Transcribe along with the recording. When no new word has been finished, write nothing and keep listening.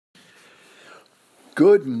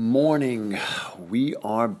Good morning. We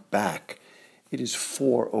are back. It is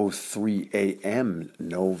 4:03 a.m.,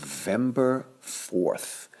 November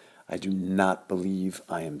 4th. I do not believe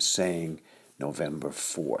I am saying November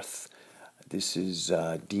 4th. This is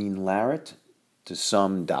Dean Larratt, to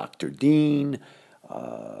some Dr. Dean.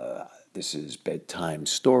 This is Bedtime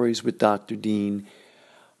Stories with Dr. Dean.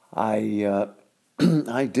 I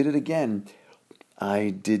I did it again.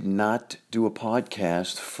 I did not do a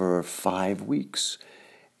podcast for 5 weeks.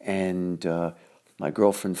 And my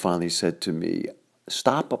girlfriend finally said to me,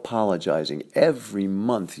 stop apologizing. Every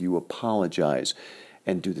month you apologize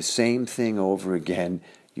and do the same thing over again.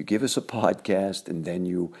 You give us a podcast and then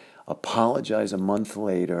you apologize a month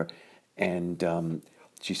later. And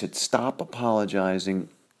she said, stop apologizing.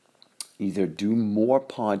 Either do more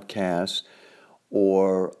podcasts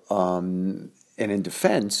or, and in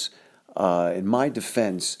my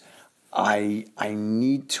defense, I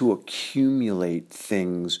need to accumulate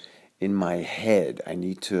things in my head. I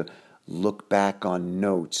need to look back on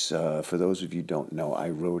notes. For those of you who don't know, I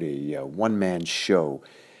wrote a one-man show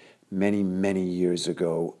many, many years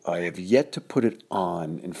ago. I have yet to put it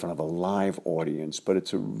on in front of a live audience, but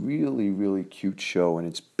it's a really, really cute show, and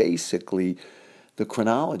it's basically the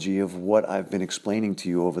chronology of what I've been explaining to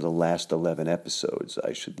you over the last 11 episodes.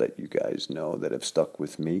 I should let you guys know that have stuck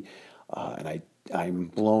with me. And I'm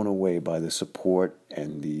blown away by the support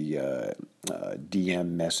and the DM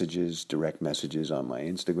messages, direct messages on my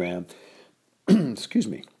Instagram. Excuse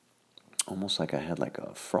me. Almost like I had like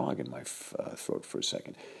a frog in my throat for a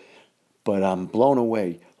second. But I'm blown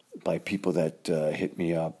away by people that hit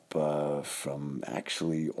me up from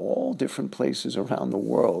actually all different places around the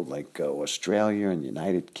world, like Australia and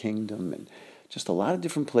United Kingdom and just a lot of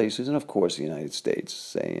different places, and of course the United States,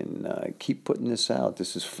 saying, keep putting this out.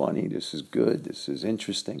 This is funny. This is good. This is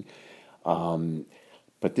interesting.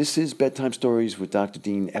 But this is Bedtime Stories with Dr.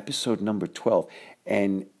 Dean, episode number 12.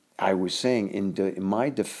 And I was saying, in my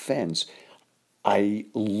defense, I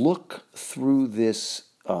look through this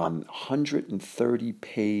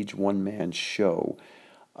 130-page one-man show,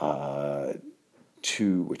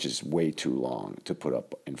 which is way too long to put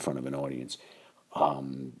up in front of an audience.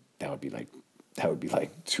 That would be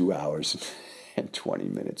like 2 hours and 20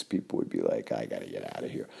 minutes. People would be like, I got to get out of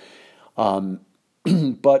here.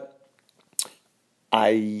 But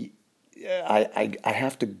I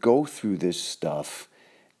have to go through this stuff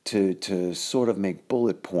to sort of make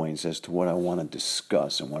bullet points as to what I want to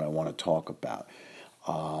discuss and what I want to talk about.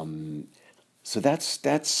 So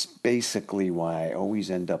that's basically why I always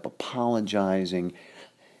end up apologizing.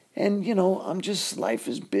 And, life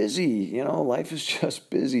is busy. Life is just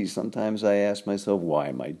busy. Sometimes I ask myself, why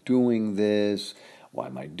am I doing this? Why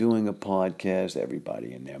am I doing a podcast?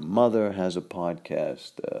 Everybody and their mother has a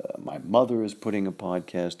podcast. My mother is putting a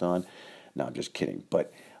podcast on. No, I'm just kidding.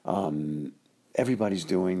 But everybody's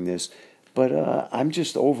doing this. But I'm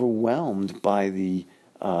just overwhelmed by the,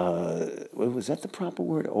 was that the proper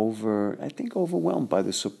word? I think overwhelmed by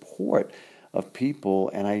the support of people,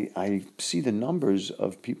 and I see the numbers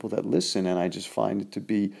of people that listen, and I just find it to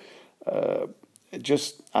be I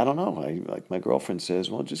don't know. Like my girlfriend says,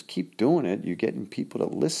 well, just keep doing it. You're getting people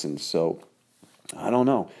to listen, so I don't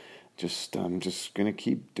know. I'm just gonna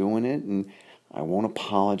keep doing it, and I won't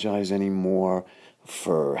apologize anymore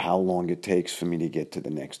for how long it takes for me to get to the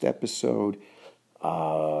next episode.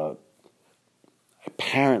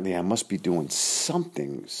 Apparently, I must be doing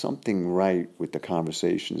something right with the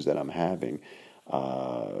conversations that I'm having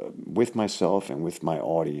with myself and with my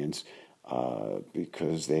audience,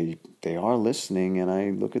 because they are listening, and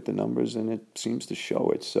I look at the numbers and it seems to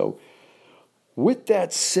show it. So, with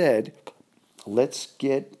that said, let's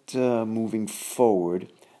get moving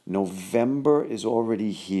forward. November is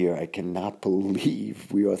already here. I cannot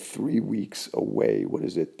believe we are 3 weeks away. What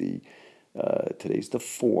is it? Today's the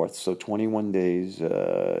 4th, so 21 days.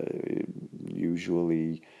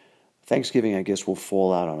 Usually, Thanksgiving, I guess, will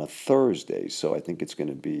fall out on a Thursday, so I think it's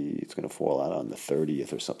going to fall out on the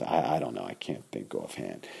 30th or something. I don't know. I can't think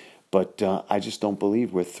offhand, but I just don't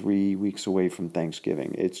believe we're 3 weeks away from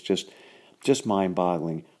Thanksgiving. It's just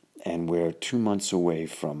mind-boggling, and we're 2 months away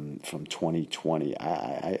from 2020.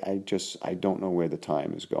 I don't know where the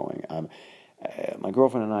time is going. My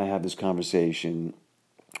girlfriend and I have this conversation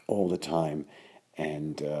all the time,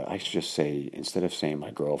 and I should just say, instead of saying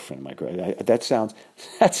my girlfriend, that sounds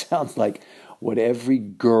like what every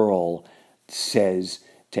girl says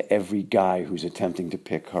to every guy who's attempting to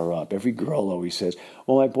pick her up. Every girl always says,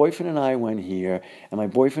 well, my boyfriend and I went here, and my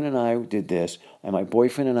boyfriend and I did this, and my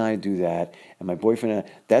boyfriend and I do that, and my boyfriend and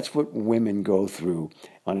I... That's what women go through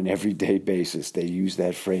on an everyday basis. They use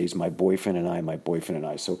that phrase, my boyfriend and I, my boyfriend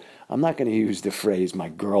and I. So I'm not going to use the phrase, my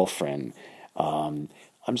girlfriend. I'm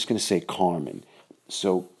just going to say Carmen.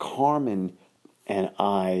 So Carmen and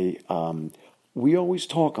I, we always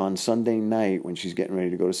talk on Sunday night when she's getting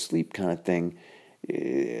ready to go to sleep kind of thing.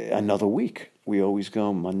 Another week. We always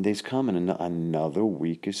go, Monday's coming and another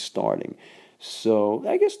week is starting. So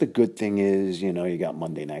I guess the good thing is, you got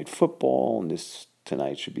Monday Night Football, and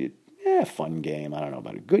tonight should be a fun game. I don't know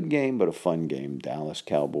about a good game, but a fun game. Dallas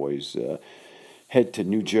Cowboys head to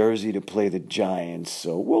New Jersey to play the Giants,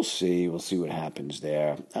 so we'll see. We'll see what happens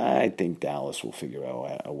there. I think Dallas will figure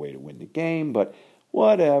out a way to win the game, but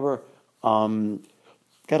whatever.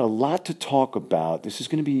 Got a lot to talk about. This is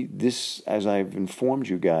going to be, as I've informed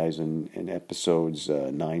you guys in episodes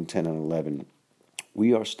 9, 10, and 11,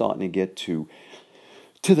 we are starting to get to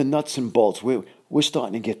the nuts and bolts. We're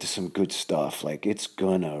starting to get to some good stuff. Like, it's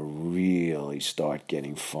going to really start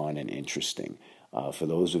getting fun and interesting. For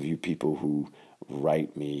those of you people who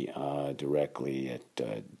write me directly at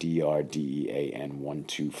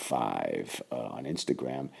DRDEAN125 on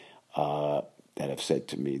Instagram, that have said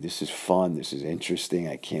to me, this is fun, this is interesting,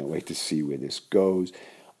 I can't wait to see where this goes.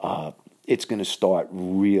 It's going to start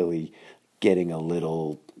really getting a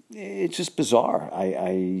little, it's just bizarre.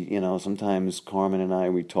 I sometimes Carmen and I,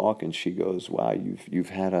 we talk and she goes, wow,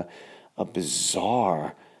 you've had a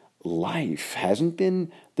bizarre life. Hasn't been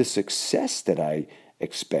the success that I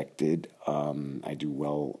expected. I do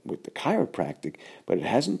well with the chiropractic, but it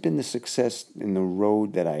hasn't been the success in the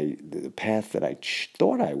road the path that I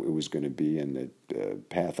thought it was going to be, and the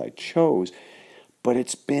path I chose. But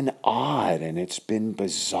it's been odd and it's been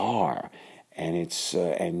bizarre, and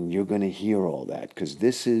and you're going to hear all that because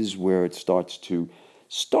this is where it starts to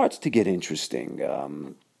get interesting.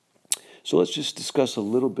 So let's just discuss a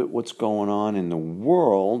little bit what's going on in the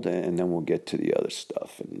world, and then we'll get to the other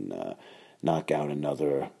stuff and knock out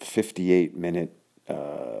another 58-minute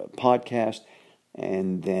podcast,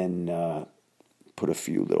 and then put a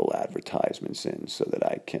few little advertisements in so that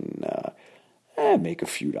I can make a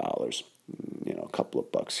few dollars, a couple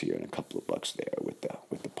of bucks here and a couple of bucks there with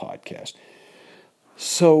the podcast.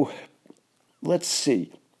 So let's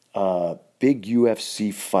see. Big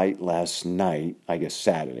UFC fight last night, I guess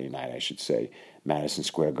Saturday night, I should say, Madison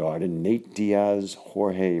Square Garden. Nate Diaz,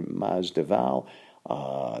 Jorge Masvidal.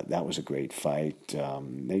 That was a great fight.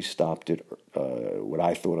 They stopped it, what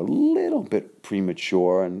I thought a little bit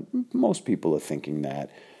premature, and most people are thinking that,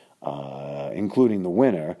 including the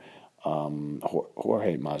winner,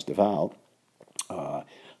 Jorge Masvidal.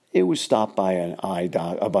 It was stopped by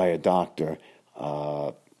by a doctor,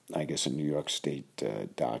 I guess a New York State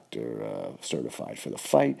doctor certified for the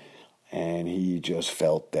fight, and he just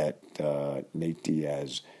felt that Nate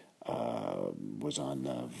Diaz was on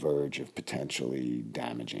the verge of potentially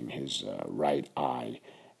damaging his right eye.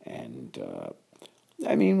 And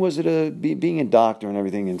was it being a doctor and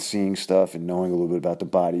everything and seeing stuff and knowing a little bit about the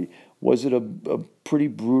body, was it a pretty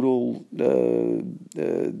brutal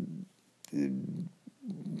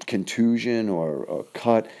contusion or a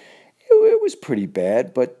cut? It was pretty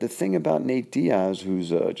bad, but the thing about Nate Diaz, who's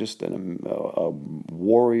just a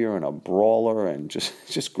warrior and a brawler and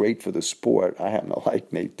just great for the sport, I happen to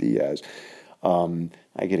like Nate Diaz. I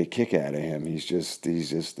get a kick out of him. He's just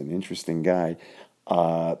an interesting guy.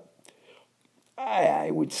 I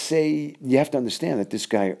would say you have to understand that this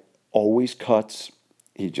guy always cuts.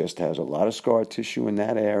 He just has a lot of scar tissue in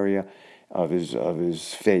that area of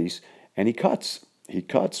his face, and he cuts. He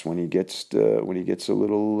cuts when he gets a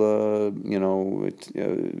little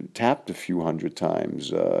tapped a few hundred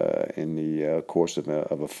times in the course of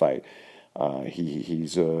a fight. He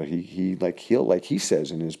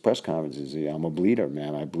says in his press conferences, I'm a bleeder,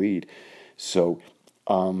 man. I bleed. So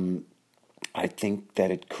I think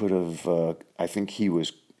that it could have. I think he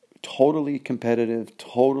was totally competitive,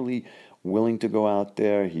 totally willing to go out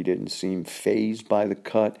there. He didn't seem fazed by the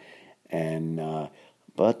cut, and.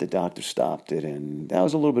 But the doctor stopped it, and that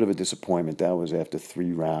was a little bit of a disappointment. That was after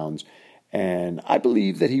 3 rounds. And I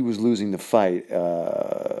believe that he was losing the fight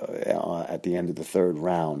at the end of the 3rd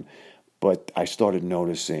round. But I started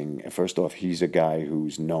noticing, first off, he's a guy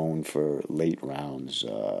who's known for late rounds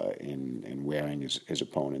in wearing his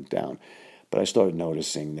opponent down. But I started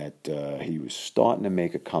noticing that he was starting to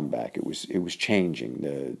make a comeback. It was changing.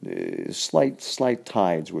 The slight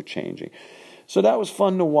tides were changing. So that was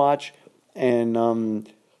fun to watch. And a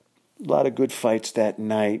lot of good fights that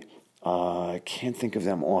night. I can't think of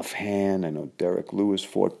them offhand. I know Derek Lewis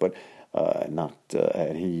fought, but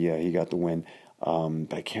and he got the win.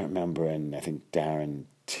 But I can't remember. And I think Darren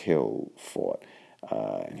Till fought,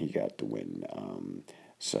 and he got the win.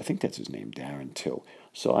 So I think that's his name, Darren Till.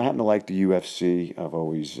 So I happen to like the UFC. I've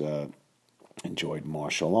always enjoyed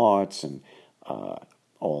martial arts and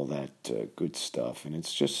all that good stuff. And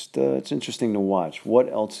it's just it's interesting to watch. What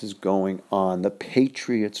else is going on? The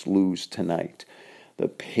Patriots lose tonight. The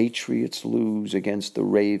Patriots lose against the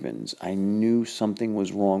Ravens. I knew something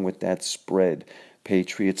was wrong with that spread.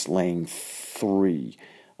 Patriots laying 3.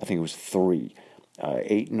 I think it was 3.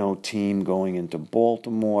 8-0 team going into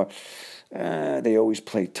Baltimore. They always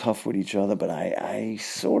play tough with each other, but I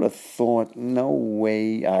sort of thought, no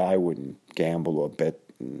way. I wouldn't gamble or bet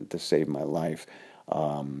to save my life.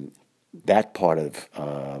 That part of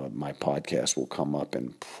my podcast will come up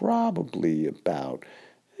in probably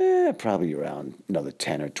around another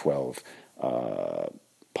 10 or 12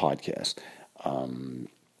 podcasts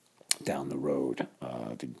down the road,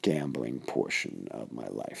 the gambling portion of my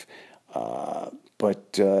life.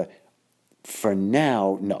 But for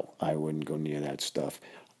now, no, I wouldn't go near that stuff.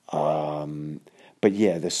 But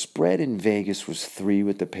yeah, the spread in Vegas was 3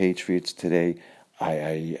 with the Patriots today.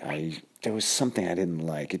 There was something I didn't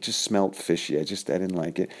like. It just smelled fishy. I didn't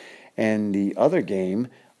like it. And the other game,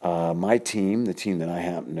 my team, the team that I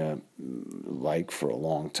happen to like for a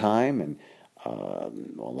long time, and a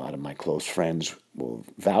lot of my close friends will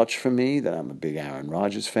vouch for me that I'm a big Aaron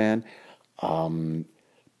Rodgers fan.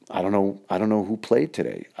 I don't know who played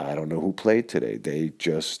today. They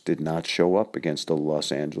just did not show up against the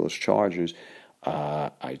Los Angeles Chargers.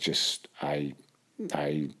 That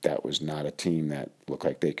was not a team that looked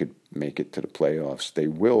like they could make it to the playoffs. They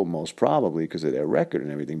will most probably because of their record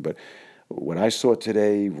and everything. But what I saw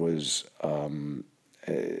today was, that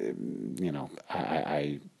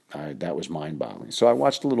was mind-boggling. So I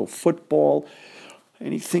watched a little football.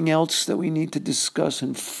 Anything else that we need to discuss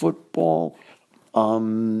in football?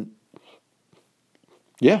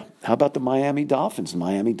 Yeah. How about the Miami Dolphins?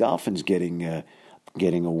 Miami Dolphins getting a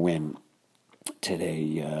win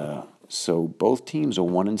today. So both teams are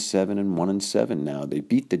 1-7 and 1-7 now. They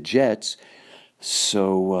beat the Jets.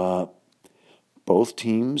 So both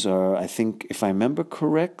teams are, I think, if I remember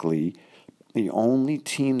correctly, the only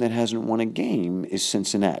team that hasn't won a game is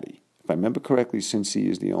Cincinnati. If I remember correctly, Cincy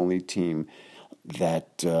is the only team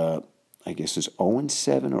that I guess is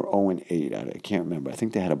 0-7 or 0-8. I can't remember. I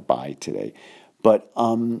think they had a bye today. But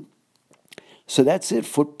so that's it.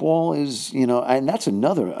 Football is, and that's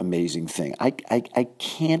another amazing thing. I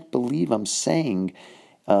can't believe I'm saying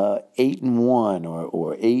 8-1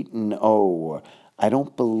 or 8-0. Or I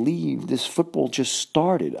don't believe this football just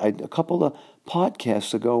started. A couple of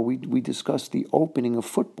podcasts ago, we discussed the opening of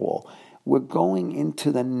football. We're going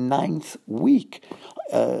into the 9th week.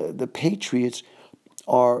 The Patriots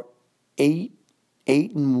are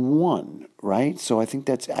 8-1, right? So I think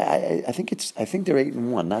that's. I think they're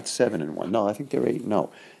 8-1, not 7-1. No, I think they're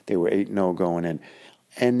 8-0. They were 8-0 going in,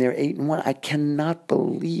 and they're 8-1. I cannot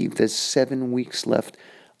believe there's 7 weeks left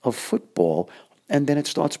of football, and then it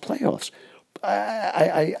starts playoffs.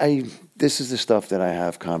 This is the stuff that I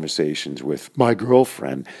have conversations with my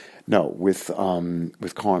girlfriend. No, with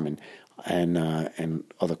Carmen and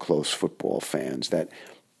other close football fans that.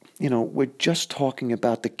 We're just talking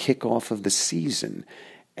about the kickoff of the season,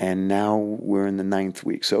 and now we're in the 9th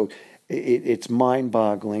week. So it's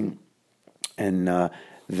mind-boggling, and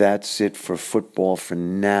that's it for football for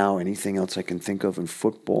now. Anything else I can think of in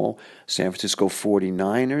football? San Francisco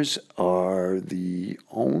 49ers are the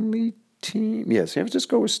only team. Yeah, San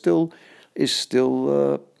Francisco is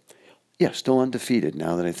still undefeated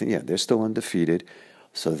now that I think. Yeah, they're still undefeated.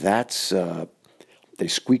 So that's they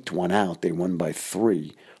squeaked one out. They won by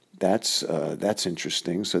 3. That's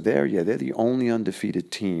interesting. So they're the only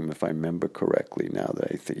undefeated team, if I remember correctly. Now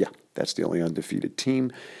that I think, that's the only undefeated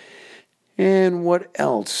team. And what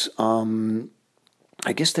else?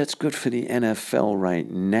 I guess that's good for the NFL right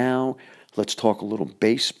now. Let's talk a little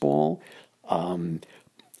baseball. How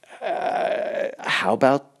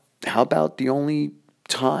about the only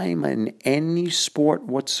time in any sport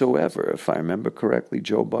whatsoever, if I remember correctly,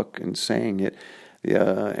 Joe Buck and saying it.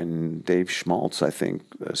 Yeah, and Dave Schmaltz, I think,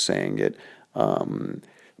 saying it.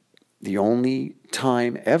 The only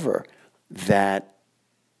time ever that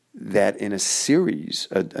in a series,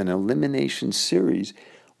 an elimination series,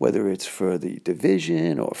 whether it's for the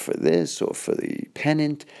division or for this or for the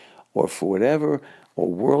pennant or for whatever,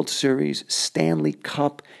 or World Series, Stanley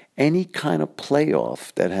Cup, any kind of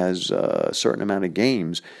playoff that has a certain amount of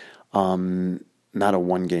games, not a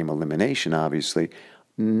one-game elimination, obviously.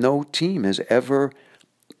 No team has ever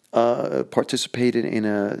participated in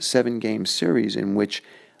a 7-game series in which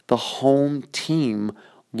the home team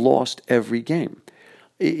lost every game.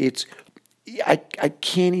 I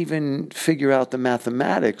can't even figure out the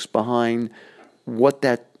mathematics behind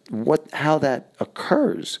how that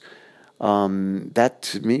occurs. That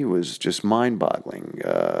to me was just mind-boggling.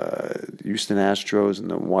 Houston Astros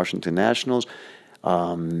and the Washington Nationals.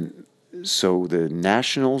 So the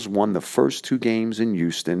Nationals won the first 2 games in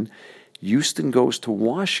Houston. Houston goes to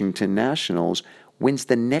Washington Nationals, wins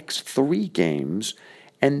the next 3 games,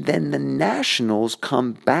 and then the Nationals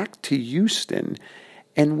come back to Houston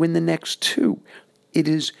and win the next 2.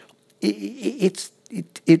 It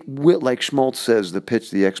will, like Schmaltz says,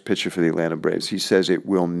 the ex-pitcher for the Atlanta Braves, he says it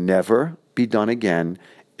will never be done again.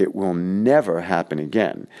 It will never happen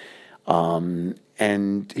again.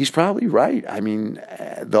 And he's probably right. I mean,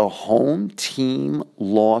 the home team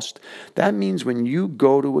lost. That means when you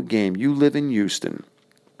go to a game, you live in Houston,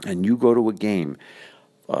 and you go to a game,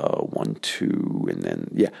 1, 2, and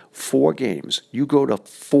then, 4 games. You go to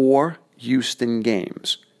 4 Houston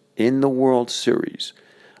games in the World Series.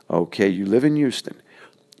 Okay, you live in Houston.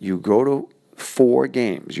 You go to 4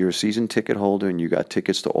 games. You're a season ticket holder, and you got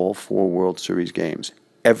tickets to all 4 World Series games.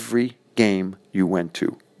 Every game you went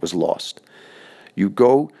to was lost. You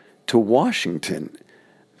go to Washington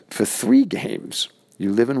for 3 games.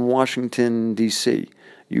 You live in Washington, D.C.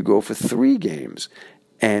 You go for 3 games,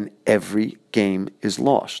 and every game is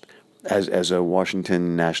lost as a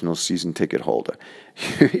Washington Nationals season ticket holder.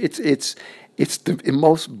 It's the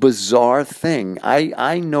most bizarre thing.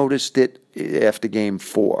 I noticed it after Game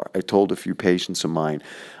 4. I told a few patients of mine,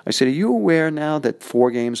 I said, are you aware now that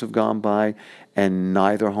 4 games have gone by and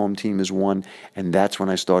neither home team has won? And that's when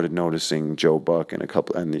I started noticing Joe Buck and a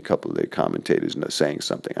couple of the commentators saying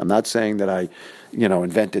something. I'm not saying that I,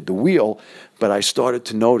 invented the wheel, but I started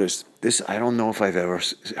to notice this. I don't know if I've ever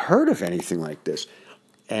heard of anything like this.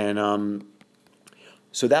 And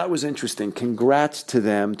so that was interesting. Congrats to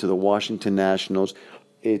them, to the Washington Nationals.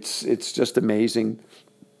 It's just amazing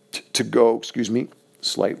to go. Excuse me,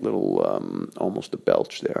 slight little almost a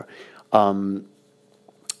belch there.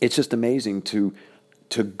 It's just amazing to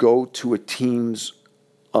go to a team's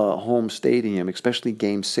home stadium, especially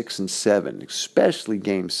Game 6 and 7, especially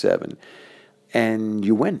Game 7, and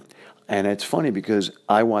you win. And it's funny because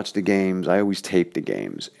I watch the games. I always tape the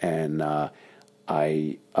games, and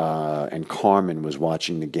and Carmen was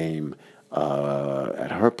watching the game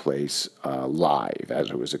at her place live as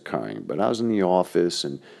it was occurring. But I was in the office,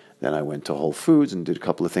 and then I went to Whole Foods and did a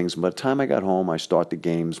couple of things. And by the time I got home, I start the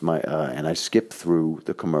games, and I skip through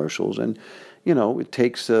the commercials. And, it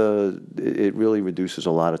takes, it really reduces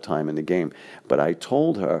a lot of time in the game. But I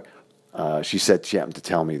told her, she said she happened to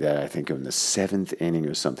tell me that I think in the 7th inning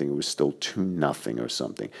or something, it was still 2-0 or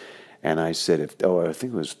something. And I said, I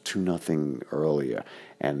think it was 2-0 earlier.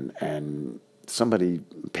 And somebody,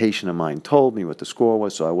 patient of mine, told me what the score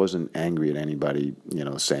was, so I wasn't angry at anybody,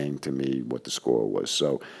 saying to me what the score was.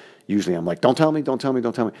 So usually I'm like, don't tell me.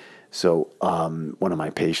 So one of my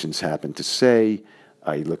patients happened to say,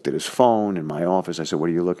 he looked at his phone in my office. I said, what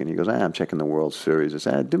are you looking? He goes, I'm checking the World Series. I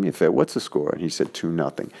said, do me a favor, what's the score? And he said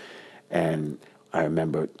 2-0. And I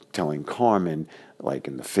remember telling Carmen, like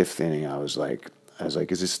in the 5th inning, I was like, is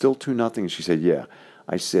it still 2-0? And she said, yeah.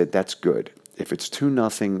 I said, that's good. If it's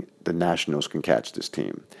 2-0, the Nationals can catch this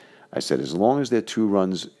team. I said, as long as they're 2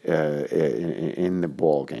 runs in the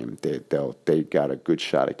ball game, they got a good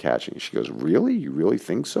shot at catching. She goes, really? You really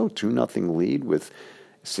think so? 2-0 lead with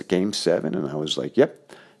Game 7? And I was like,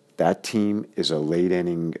 yep. That team is a late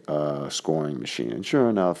inning scoring machine. And sure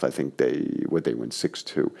enough, I think they win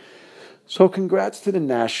 6-2. So congrats to the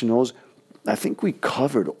Nationals. I think we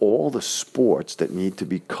covered all the sports that need to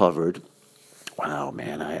be covered. Wow,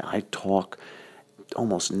 man, I talk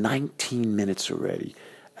almost 19 minutes already.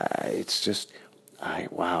 It's just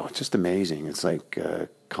amazing. It's like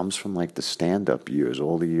comes from like the stand-up years,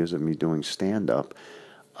 all the years of me doing stand-up.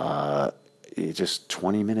 It just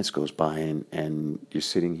 20 minutes goes by and you're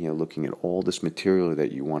sitting here looking at all this material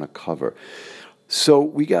that you want to cover. So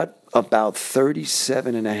we got about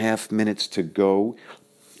 37 and a half minutes to go,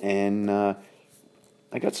 and I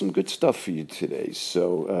got some good stuff for you today.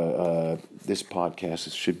 So this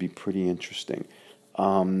podcast should be pretty interesting.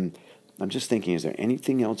 I'm just thinking, is there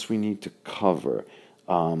anything else we need to cover?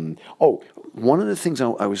 One of the things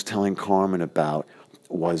I was telling Carmen about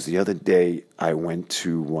was the other day I went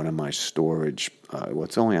to one of my storage. I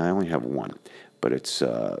only have one, but it's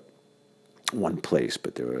one place.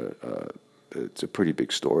 But it's a pretty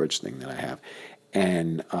big storage thing that I have,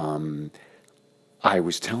 and I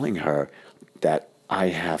was telling her that I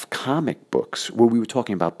have comic books. Well, we were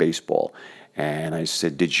talking about baseball, And I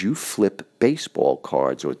said, did you flip baseball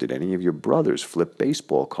cards, or did any of your brothers flip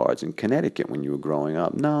baseball cards in Connecticut when you were growing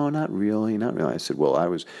up? No, not really, not really. I said,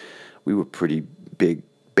 well, we were pretty big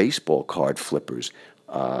baseball card flippers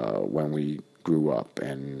when we grew up.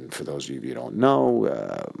 And for those of you who don't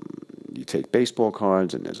know, you take baseball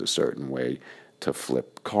cards, and there's a certain way to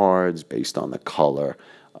flip cards based on the color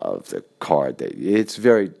of the card.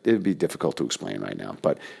 It'd be difficult to explain right now.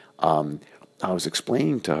 But I was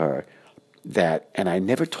explaining to her that, and I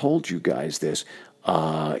never told you guys this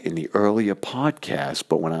in the earlier podcast,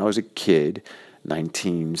 but when I was a kid,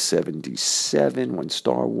 1977, when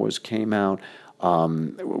Star Wars came out,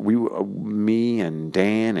 me and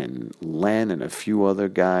Dan and Len and a few other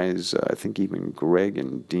guys, I think even Greg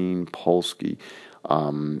and Dean Polsky,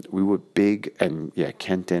 we were big, and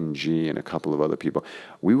Kent NG and a couple of other people.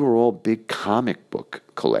 We were all big comic book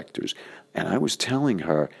collectors, and I was telling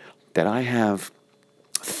her that I have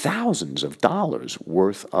thousands of dollars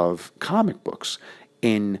worth of comic books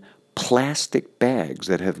in plastic bags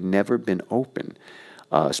that have never been opened,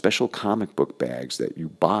 special comic book bags that you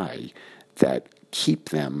buy that keep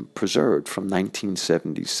them preserved from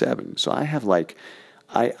 1977. So I have like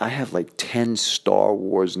 10 Star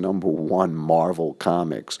Wars #1 Marvel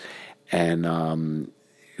comics, and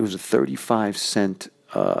it was a 35-cent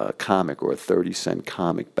comic or a 30-cent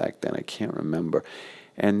comic back then. I can't remember.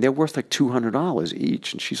 And they're worth like $200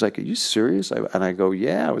 each. And she's like, are you serious? And I go,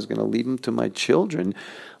 yeah, I was going to leave them to my children.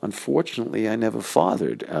 Unfortunately, I never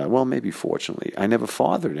fathered. Maybe fortunately, I never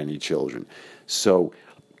fathered any children. So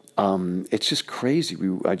it's just crazy.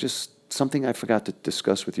 Something I forgot to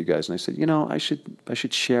discuss with you guys. And I said, I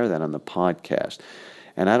should share that on the podcast.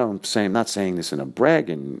 And I'm not saying this in a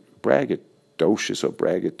braggadocious or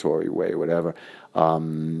braggatory way or whatever.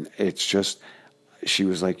 It's just, she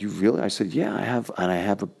was like, you really? I said, yeah, I have. And I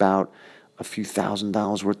have about a few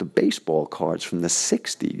 $1,000s worth of baseball cards from the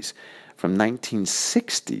 60s. From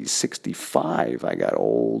 1960s, 65, I got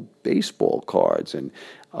old baseball cards and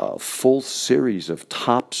a full series of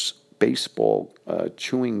Topps baseball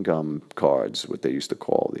chewing gum cards, what they used to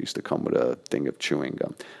call. They used to come with a thing of chewing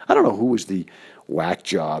gum. I don't know who was the whack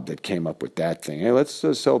job that came up with that thing. Hey, let's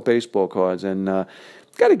sell baseball cards, and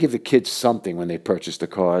got to give the kids something when they purchase the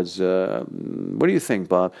cards. What do you think,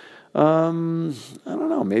 Bob? I don't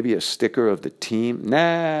know, maybe a sticker of the team?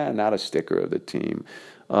 Nah, not a sticker of the team.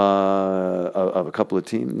 Of a couple of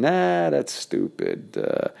teams? Nah, that's stupid.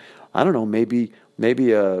 I don't know, maybe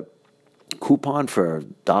a coupon for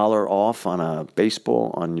 $1 off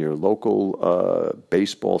on your local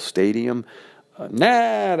baseball stadium.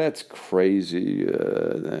 Nah, that's crazy.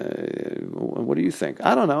 What do you think?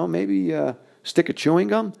 I don't know, maybe a stick of chewing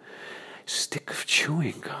gum? Stick of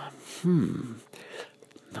chewing gum.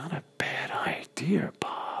 Not a bad idea,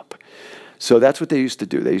 Bob. So that's what they used to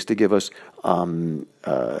do. They used to give us, you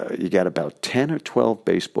got about 10 or 12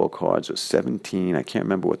 baseball cards, or 17. I can't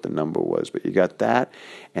remember what the number was, but you got that.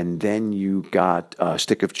 And then you got a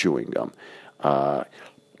stick of chewing gum.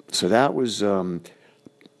 So that was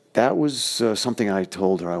something I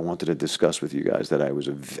told her I wanted to discuss with you guys, that I was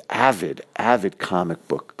an avid comic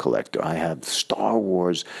book collector. I have Star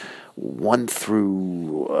Wars 1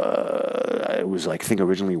 through, it was like, I think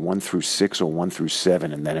originally 1 through 6 or 1 through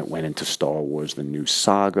 7, and then it went into Star Wars, the new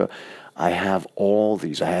saga. I have all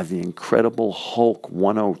these. I have the Incredible Hulk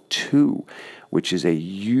 102, which is a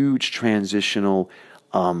huge transitional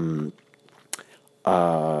comic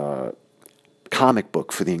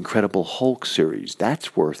book for the Incredible Hulk series.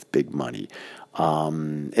 That's worth big money.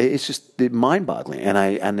 It's just mind-boggling,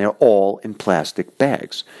 and they're all in plastic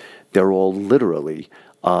bags. They're all literally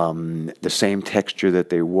the same texture that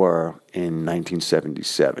they were in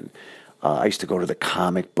 1977. I used to go to the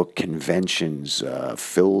comic book conventions,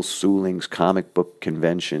 Phil Seuling's comic book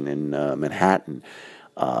convention in Manhattan.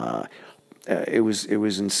 It was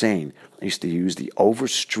insane. I used to use the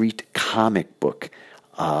Overstreet comic book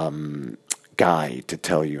guide to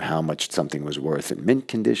tell you how much something was worth in mint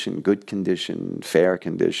condition, good condition, fair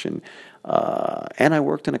condition. And I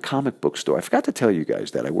worked in a comic book store. I forgot to tell you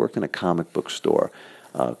guys that. I worked in a comic book store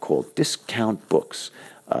called Discount Books,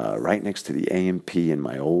 right next to the A&P in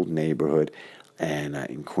my old neighborhood and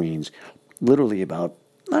in Queens. Literally about,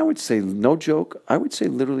 I would say, no joke, I would say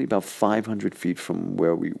literally about 500 feet from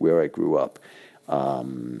where I grew up.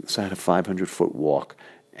 So I had a 500-foot walk,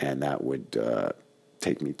 and that would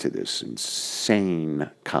take me to this insane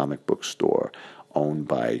comic book store owned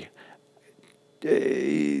by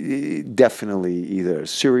definitely either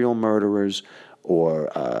serial murderers or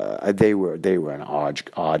they were an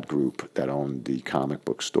odd group that owned the comic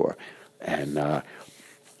book store, and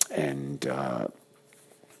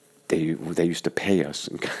they used to pay us,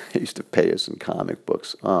 and they used to pay us in comic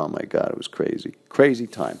books. Oh my God, it was crazy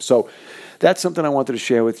time. So that's something I wanted to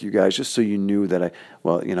share with you guys, just so you knew that I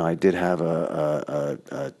did have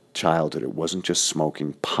a childhood. It wasn't just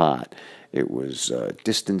smoking pot. It was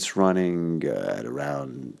distance running at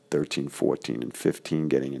around 13, 14, and 15,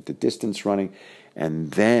 getting into distance running. And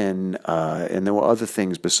then, and there were other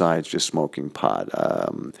things besides just smoking pot.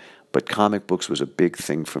 But comic books was a big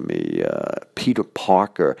thing for me. Peter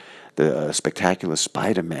Parker, the Spectacular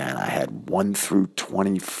Spider-Man, I had 1 through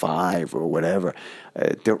 25 or whatever.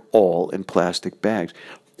 They're all in plastic bags.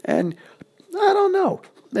 And I don't know,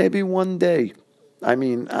 maybe one day. I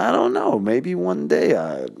don't know. Maybe one day.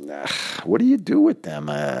 What do you do with them?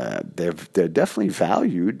 They're definitely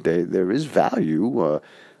valued. There is value. What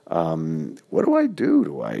do I do?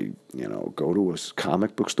 Do I, go to a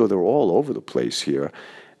comic book store? They're all over the place here.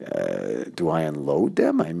 Do I unload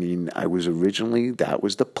them? I was originally, that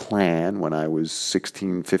was the plan when I was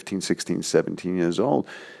 15, 16, 17 years old.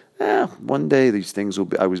 One day these things will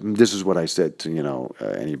be, this is what I said to,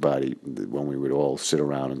 anybody when we would all sit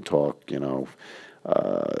around and talk,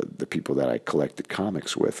 the people that I collected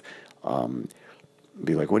comics with,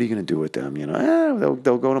 be like, what are you going to do with them?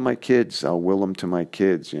 They'll go to my kids. I'll will them to my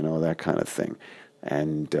kids, that kind of thing.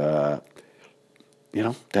 And, that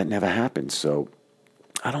never happened. So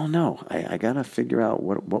I don't know. I got to figure out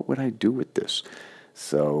what would I do with this.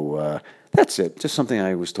 So that's it. Just something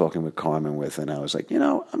I was talking with Carmen with, and I was like,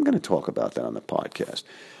 I'm going to talk about that on the podcast.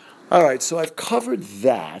 All right, so I've covered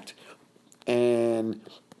that, and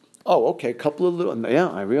okay, a couple of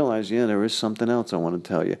I realized, there is something else I want to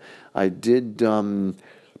tell you. I did,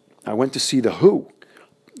 I went to see The Who,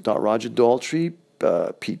 Roger Daltrey,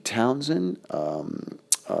 Pete Townsend,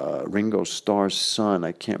 Ringo Starr's son.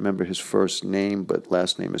 I can't remember his first name, but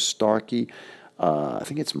last name is Starkey. I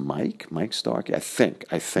think it's Mike Starkey. I think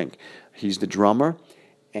he's the drummer,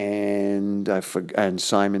 and and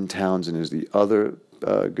Simon Townsend is the other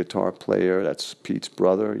guitar player. That's Pete's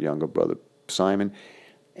younger brother Simon.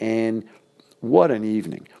 And what an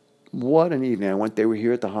evening! What an evening! They were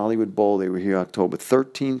here at the Hollywood Bowl. They were here October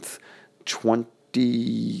 13th,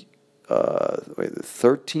 13th,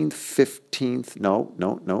 15th.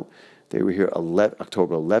 No. They were here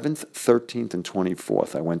October 11th, 13th, and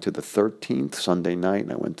 24th. I went to the 13th Sunday night,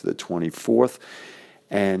 and I went to the 24th,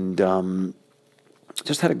 and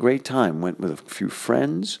just had a great time. Went with a few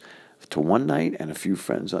friends to one night, and a few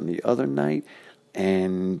friends on the other night,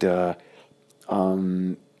 and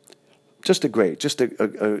just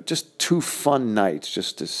just 2 fun nights,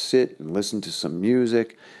 just to sit and listen to some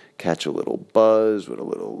music, catch a little buzz with a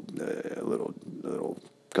little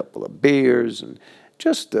couple of beers, and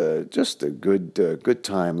just a good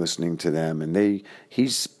time listening to them. And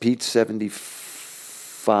he's Pete's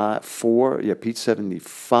 74, Pete's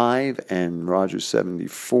 75, and Roger's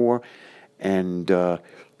 74, and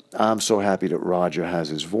I'm so happy that Roger has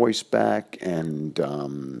his voice back, and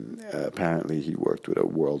apparently he worked with a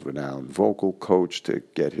world-renowned vocal coach to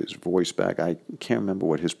get his voice back. I can't remember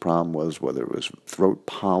what his problem was, whether it was throat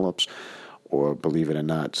polyps or, believe it or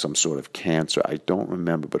not, some sort of cancer. I don't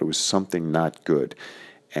remember, but it was something not good.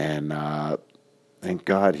 And thank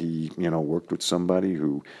God he, worked with somebody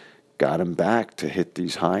who got him back to hit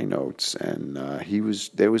these high notes, and they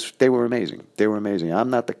were amazing. They were amazing. I'm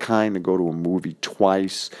not the kind to go to a movie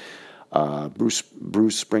twice. Bruce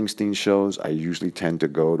Springsteen shows, I usually tend to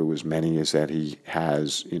go to as many as that he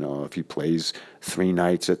has. If he plays 3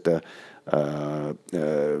 nights at at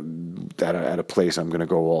a place, I'm going to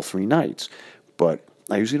go all 3 nights. But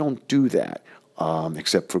I usually don't do that,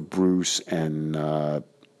 except for Bruce, and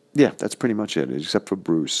that's pretty much it. Except for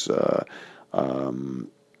Bruce.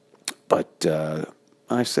 But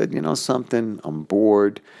I said, something, I'm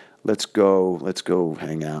bored. Let's go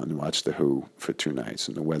hang out and watch The Who for 2 nights.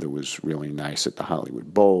 And the weather was really nice at the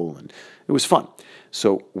Hollywood Bowl, and it was fun.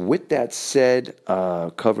 So with that said,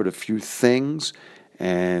 covered a few things,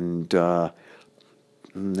 and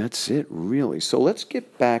that's it, really. So let's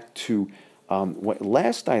get back to what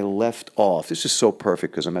last I left off. This is so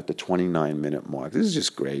perfect because I'm at the 29-minute mark. This is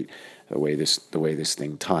just great, the way this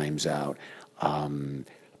thing times out.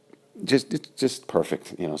 It's just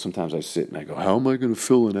perfect. Sometimes I sit and I go, how am I going to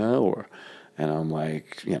fill an hour? And I'm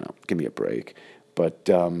like, give me a break. But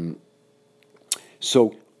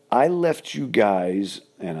so I left you guys,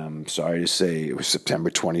 and I'm sorry to say it was September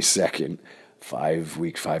 22nd,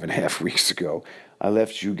 5.5 weeks ago. I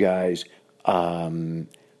left you guys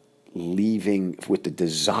leaving with the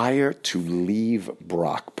desire to leave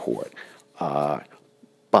Brockport.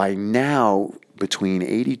 By now, between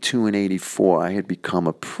 82 and 84, I had become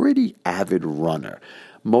a pretty avid runner,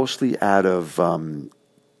 mostly out of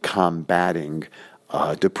combating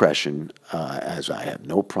depression, as I have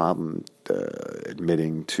no problem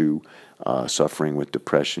admitting to suffering with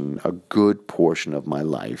depression a good portion of my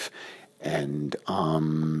life. And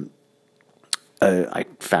I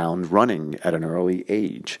found running at an early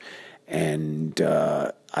age. And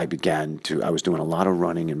I was doing a lot of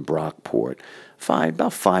running in Brockport,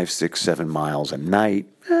 about 5, 6, 7 miles a night,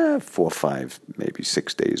 4, 5, maybe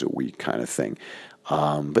 6 days a week kind of thing.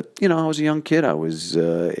 But, I was a young kid. I was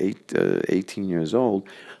 18 years old,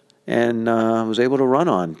 and I was able to run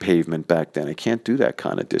on pavement back then. I can't do that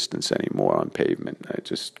kind of distance anymore on pavement. I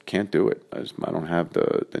just can't do it. I don't have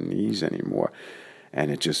the knees anymore,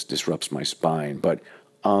 and it just disrupts my spine. But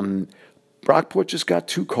Brockport just got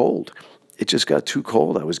too cold. It just got too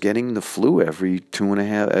cold. I was getting the flu every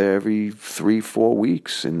 3, 4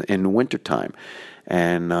 weeks in the wintertime.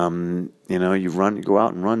 And, you go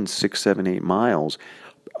out and run 6, 7, 8 miles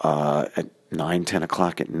at 9, 10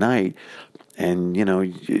 o'clock at night, and,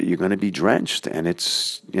 you're going to be drenched. And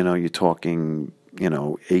it's, you're talking,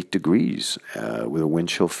 8 degrees with a wind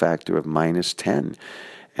chill factor of -10.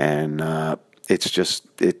 And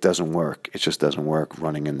it doesn't work. It just doesn't work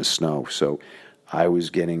running in the snow. So I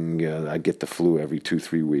was I'd get the flu every 2,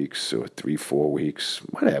 3 weeks or 3, 4 weeks,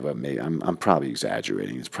 whatever. Maybe I'm probably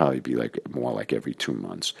exaggerating. It's probably be more like every 2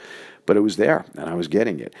 months, but it was there and I was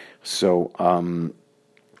getting it. So,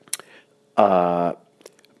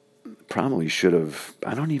 probably should have,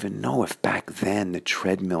 I don't even know if back then the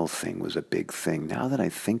treadmill thing was a big thing. Now that I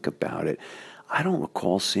think about it, I don't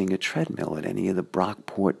recall seeing a treadmill at any of the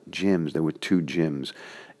Brockport gyms. There were 2 gyms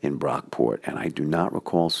in Brockport, and I do not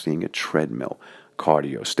recall seeing a treadmill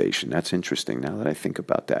cardio station. That's interesting now that I think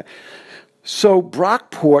about that. So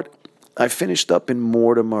Brockport, I finished up in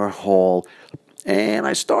Mortimer Hall, and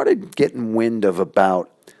I started getting wind of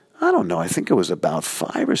I think it was about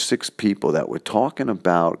 5 or 6 people that were talking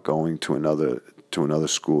about going to another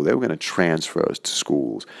school. They were going to transfer us to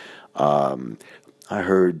schools. I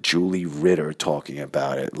heard Julie Ritter talking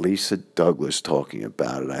about it, Lisa Douglas talking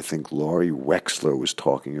about it. I think Laurie Wexler was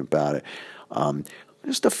talking about it.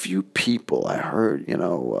 Just a few people. I heard,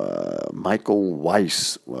 Michael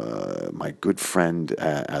Weiss, my good friend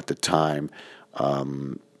at the time,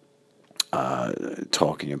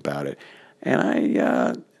 talking about it. And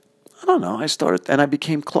I don't know, I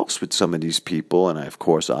became close with some of these people, and I, of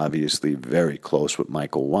course, obviously very close with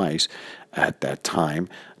Michael Weiss at that time.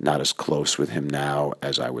 Not as close with him now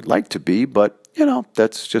as I would like to be, but,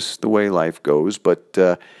 that's just the way life goes. But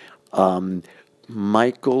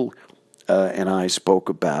Michael and I spoke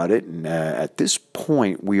about it, and at this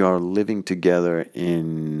point, we are living together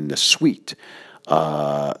in the suite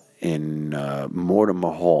in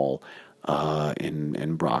Mortimer Hall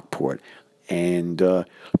in Brockport. And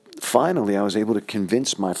finally, I was able to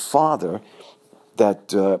convince my father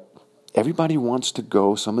that everybody wants to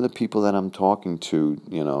go. Some of the people that I'm talking to,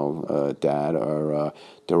 Dad,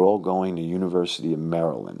 they're all going to University of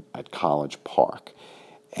Maryland at College Park.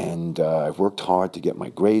 And I've worked hard to get my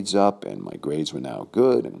grades up, and my grades were now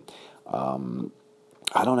good. And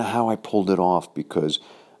I don't know how I pulled it off because,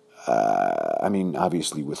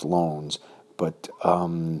 obviously with loans, but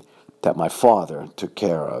that my father took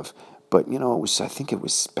care of. But, I think it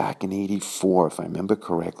was back in 84, if I remember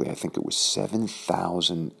correctly, I think it was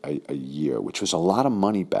 $7,000 a year, which was a lot of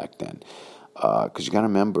money back then. Because you got to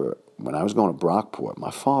remember, when I was going to Brockport,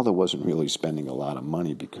 my father wasn't really spending a lot of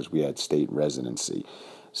money because we had state residency.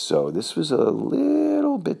 So this was a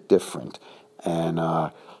little bit different. And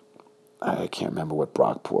I can't remember what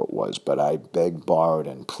Brockport was, but I begged, borrowed,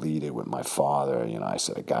 and pleaded with my father. I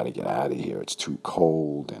said, I got to get out of here. It's too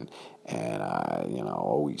cold, and I,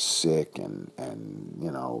 always sick, and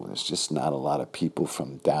there's just not a lot of people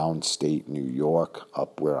from downstate New York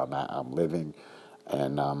up where I'm living,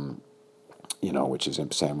 and which is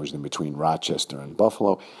sandwiched in between Rochester and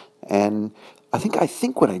Buffalo. And I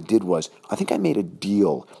think what I did was, I think I made a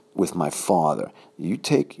deal with my father. You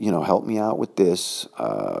help me out with this.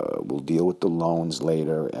 We'll deal with the loans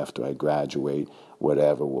later after I graduate,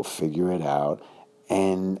 whatever. We'll figure it out.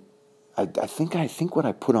 And I think what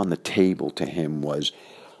I put on the table to him was,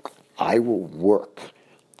 I will work,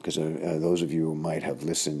 because those of you who might have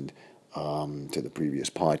listened to the previous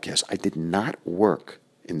podcast, I did not work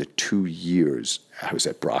in the 2 years I was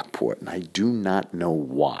at Brockport, and I do not know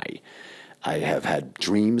why. I have had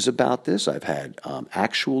dreams about this. I've had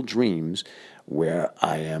actual dreams where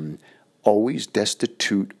I am always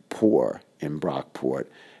destitute, poor in Brockport,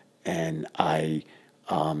 and I,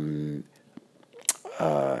 how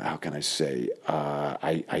can I say,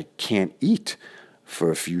 I can't eat for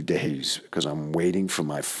a few days because I'm waiting for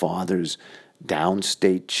my father's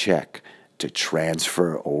downstate check to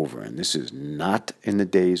transfer over. And this is not in the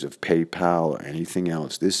days of PayPal or anything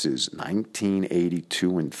else. This is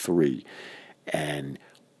 1982 and 3. And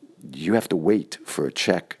you have to wait for a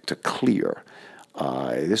check to clear.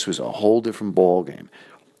 This was a whole different ball game.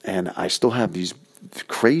 And I still have these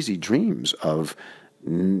crazy dreams of,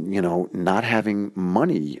 not having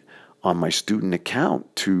money on my student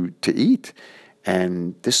account to eat.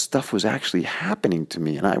 And this stuff was actually happening to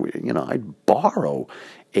me. And I'd borrow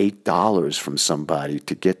 $8 from somebody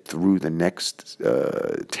to get through the next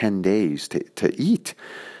 10 days to eat.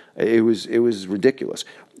 It was ridiculous.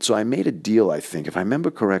 So I made a deal, I think, if I remember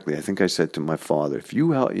correctly, I think I said to my father, if you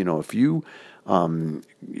go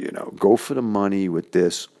for the money with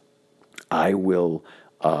this, I will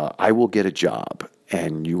get a job,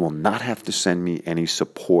 and you will not have to send me any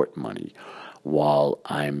support money while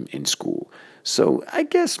I'm in school. So I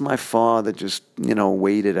guess my father just,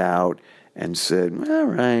 waited out and said, all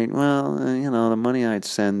right, well, the money I'd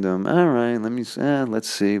send him, all right, let's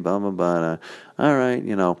see, blah, blah, blah. All right,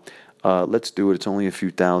 let's do it. It's only a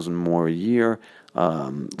few thousand more a year.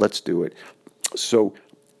 Let's do it. So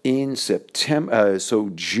in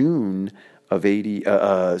June of 80,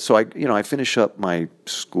 I finish up my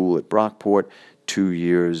school at Brockport, 2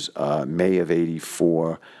 years, May of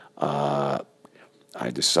 84. I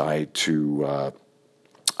decide to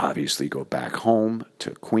obviously go back home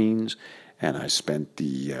to Queens, and I spent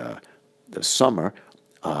the summer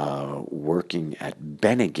working at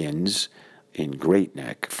Bennigan's in Great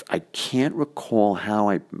Neck. I can't recall how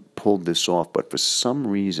I pulled this off, but for some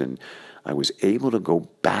reason I was able to go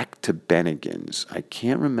back to Bennigan's. I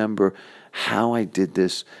can't remember how I did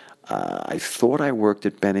this. I thought I worked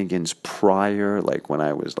at Bennigan's prior, like when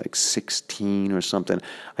I was like 16 or something.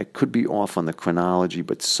 I could be off on the chronology,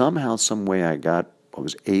 but somehow, some way I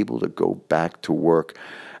was able to go back to work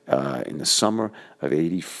in the summer of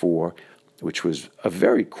 84, which was a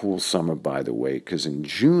very cool summer, by the way, because in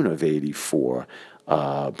June of 84,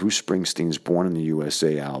 Bruce Springsteen's Born in the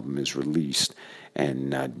USA album is released,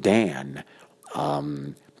 and Dan,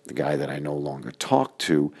 the guy that I no longer talk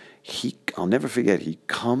to, I'll never forget, he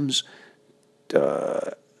comes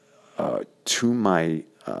to my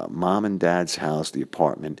mom and dad's house, the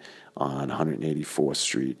apartment on 184th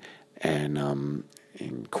Street and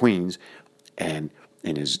in Queens, and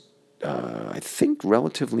in his, I think,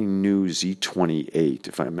 relatively new Z28,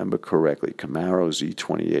 if I remember correctly, Camaro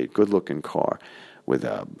Z28, good-looking car, with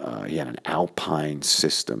he had an Alpine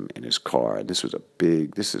system in his car.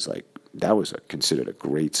 That was considered a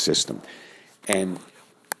great system. And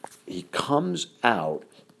he comes out,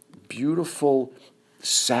 beautiful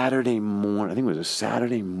Saturday morning, I think it was a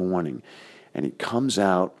Saturday morning, and he comes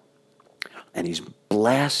out and he's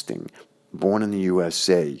blasting Born in the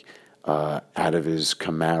USA out of his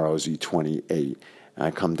Camaro Z28. And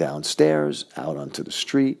I come downstairs, out onto the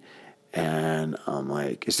street, and I'm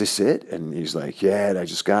like, is this it? And he's like, yeah, I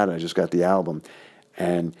just got the album.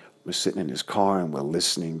 And we're sitting in his car and we're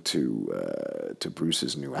listening to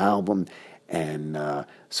Bruce's new album. And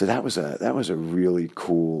so that was a really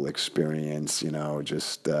cool experience,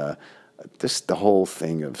 just the whole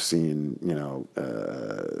thing of seeing,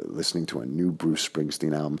 listening to a new Bruce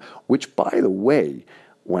Springsteen album, which, by the way,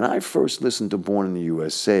 when I first listened to Born in the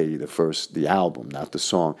USA, the album, not the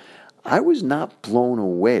song, I was not blown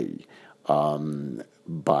away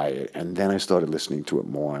by it. And then I started listening to it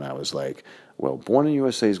more, and I was like, well, Born in the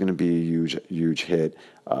USA is going to be a huge, huge hit.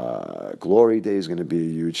 Glory Day is going to be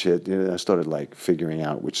a huge hit. I started figuring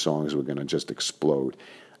out which songs were going to just explode,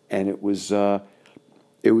 and it was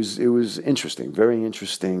interesting, very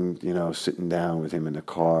interesting. Sitting down with him in the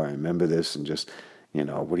car. I remember this, and just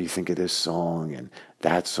what do you think of this song and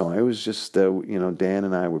that song? It was just Dan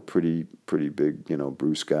and I were pretty big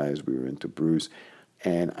Bruce guys. We were into Bruce,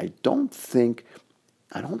 and I don't think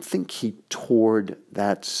he toured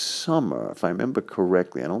that summer, if I remember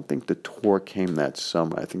correctly. I don't think the tour came that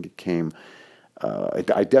summer. I think it came.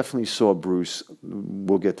 I definitely saw Bruce.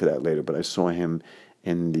 We'll get to that later, but I saw him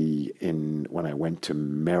when I went to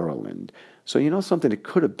Maryland. So something, it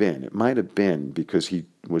could have been. It might have been because he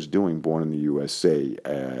was doing Born in the USA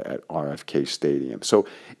at RFK Stadium. So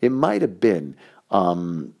it might have been. He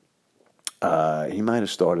might have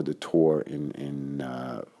started the tour in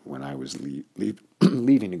when I was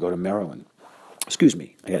leaving to go to Maryland. Excuse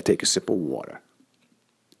me, I got to take a sip of water.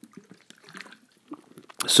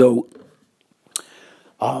 So,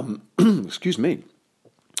 excuse me.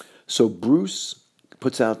 So Bruce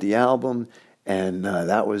puts out the album, and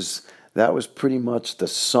that was pretty much the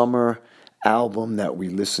summer album that we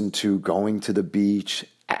listened to going to the beach,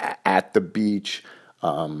 at the beach.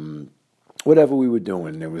 whatever we were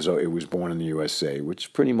doing, it was born in the USA,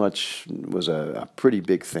 which pretty much was a pretty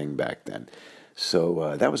big thing back then.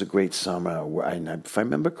 So that was a great summer. And if I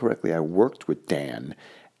remember correctly, I worked with Dan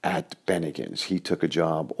at Bennigan's. He took a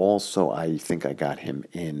job. Also, I think I got him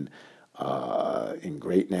in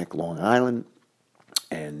Great Neck, Long Island,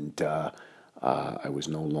 and I was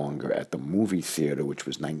no longer at the movie theater, which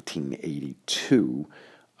was 1982,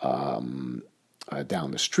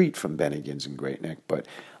 down the street from Bennigan's in Great Neck. But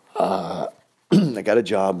I got a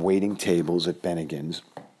job waiting tables at Bennigan's,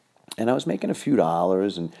 and I was making a few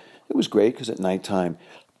dollars, and it was great because at nighttime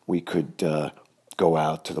we could go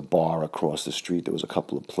out to the bar across the street. There was a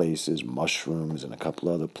couple of places, Mushrooms and a couple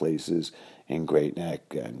other places in Great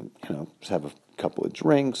Neck, and just have a couple of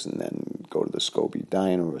drinks and then go to the Scobie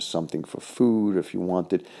Diner or something for food if you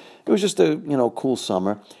wanted. It was just a cool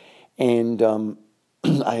summer, and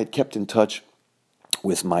I had kept in touch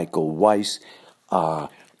with Michael Weiss,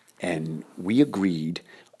 and we agreed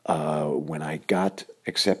when I got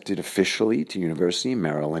accepted officially to University of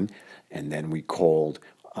Maryland, and then we called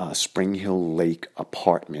Spring Hill Lake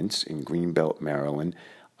Apartments in Greenbelt, Maryland,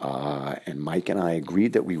 and Mike and I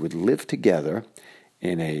agreed that we would live together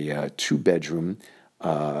in a two-bedroom.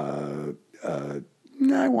 I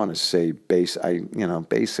want to say basically,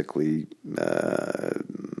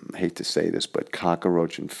 hate to say this, but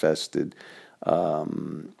cockroach-infested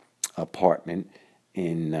apartment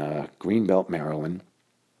in Greenbelt, Maryland,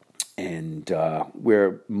 and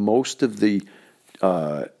where most of the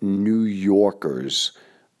New Yorkers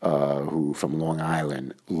who from Long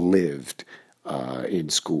Island lived in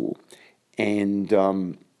school.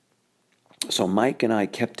 And so Mike and I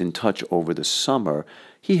kept in touch over the summer.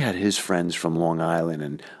 He had his friends from Long Island,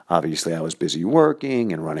 and obviously I was busy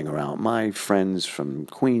working and running around my friends from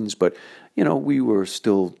Queens, but, we were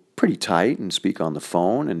still pretty tight and speak on the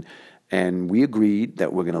phone, and we agreed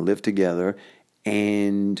that we're going to live together,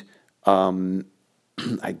 and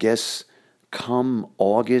I guess come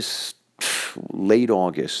August, late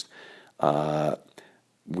August,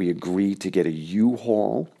 we agreed to get a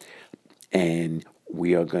U-Haul, and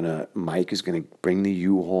Mike is going to bring the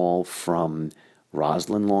U-Haul from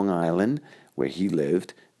Roslyn, Long Island, where he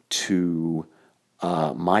lived, to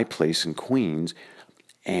my place in Queens,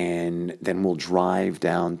 and then we'll drive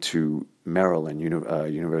down to Maryland,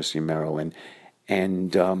 University of Maryland,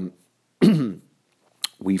 and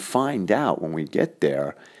we find out when we get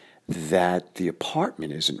there that the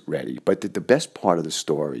apartment isn't ready. But the best part of the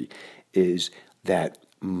story is that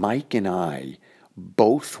Mike and I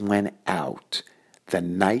both went out the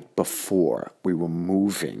night before we were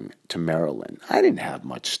moving to Maryland. I didn't have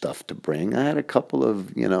much stuff to bring. I had a couple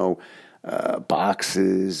of,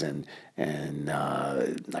 boxes, and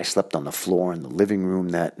I slept on the floor in the living room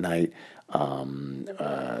that night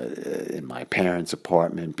in my parents'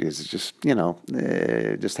 apartment because it's just,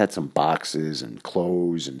 just had some boxes and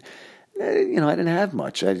clothes, and I didn't have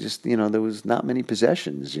much. I just, there was not many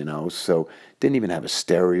possessions, so didn't even have a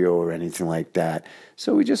stereo or anything like that.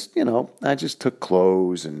 So we just, I just took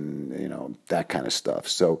clothes and, that kind of stuff.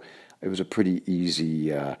 So it was a pretty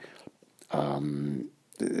easy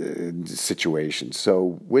situation.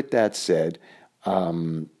 So with that said,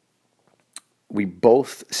 we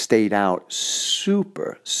both stayed out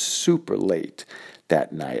super, super late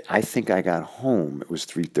that night. I think I got home. It was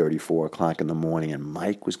 3:30, 4 o'clock in the morning, and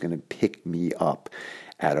Mike was going to pick me up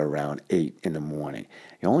at around 8 in the morning.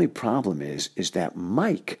 The only problem is that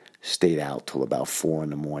Mike stayed out till about 4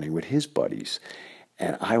 in the morning with his buddies.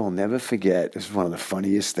 And I will never forget, this is one of the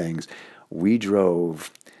funniest things. We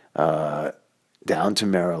drove down to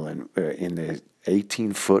Maryland in the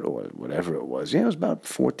 18-foot or whatever it was. Yeah, it was about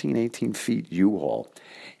 14, 18 feet U-Haul.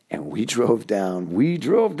 And we drove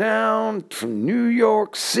down from New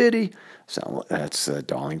York City. So that's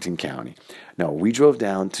Darlington County. No, we drove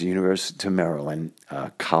down to Maryland,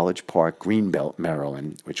 College Park, Greenbelt,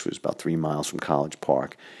 Maryland, which was about 3 miles from College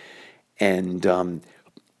Park. And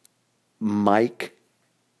Mike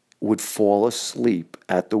would fall asleep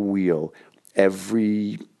at the wheel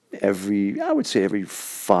every I would say every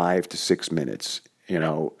 5 to 6 minutes.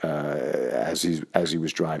 As he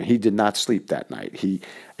was driving, he did not sleep that night.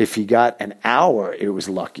 If he got an hour, it was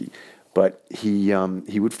lucky, but he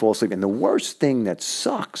would fall asleep. And the worst thing that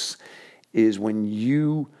sucks is when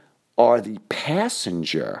you are the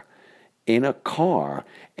passenger in a car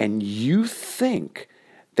and you think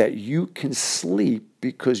that you can sleep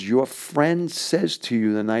because your friend says to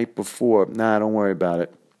you the night before, "Nah, don't worry about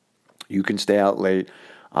it. You can stay out late.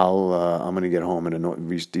 I'm going to get home in a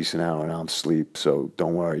decent hour and I'll sleep, so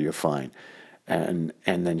don't worry, you're fine." And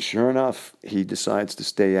then sure enough, he decides to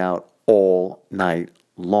stay out all night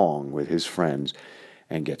long with his friends.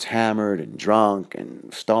 and gets hammered and drunk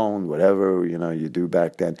and stoned, whatever, you do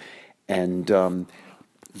back then. And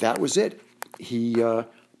that was it. He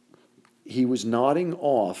was nodding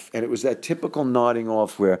off, and it was that typical nodding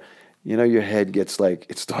off where, your head gets like,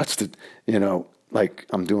 it starts to, like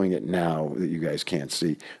I'm doing it now that you guys can't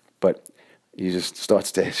see, but you just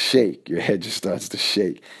starts to shake. Your head just starts to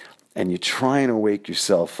shake, and you're trying to wake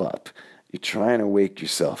yourself up.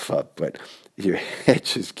 But your head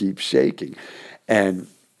just keeps shaking. And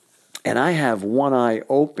I have one eye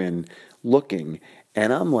open looking,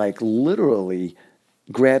 and I'm like literally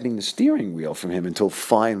grabbing the steering wheel from him until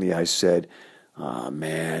finally I said, "Oh,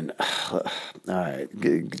 man, all right,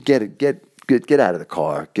 get out of the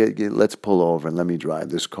car. Let's pull over and let me drive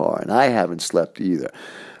this car." And I haven't slept either.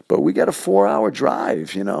 But we got a 4-hour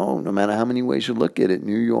drive, no matter how many ways you look at it,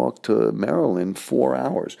 New York to Maryland, 4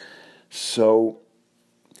 hours. So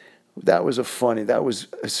that was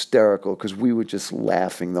hysterical because we were just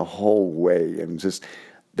laughing the whole way. And just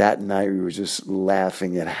that night we were just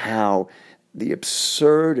laughing at how the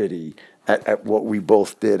absurdity at what we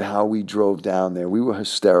both did, how we drove down there. We were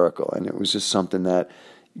hysterical, and it was just something that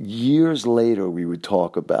years later we would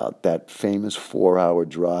talk about, that famous 4-hour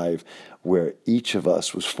drive where each of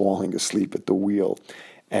us was falling asleep at the wheel.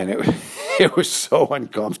 And it was so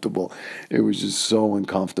uncomfortable. It was just so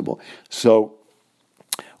uncomfortable. So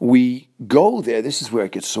we go there. This is where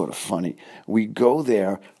it gets sort of funny. We go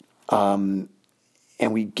there, and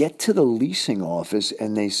we get to the leasing office,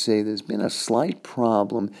 and they say there's been a slight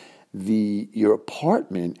problem. Your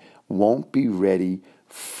apartment won't be ready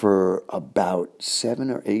for about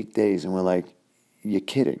 7 or 8 days. And we're like, "You're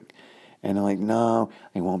kidding." And they're like, "No,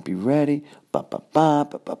 it won't be ready."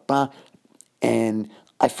 And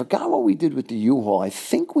I forgot what we did with the U-Haul. I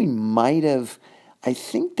think they might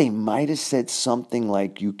have said something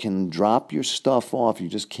like, "You can drop your stuff off, you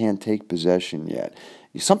just can't take possession yet."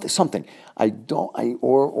 Something.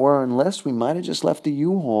 Or unless we might have just left the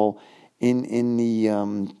U-Haul in the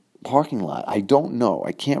parking lot. I don't know.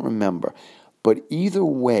 I can't remember. But either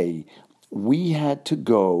way, we had to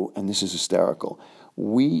go, and this is hysterical.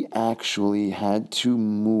 We actually had to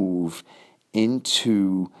move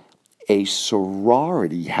into a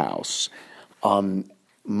sorority house.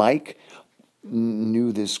 Mike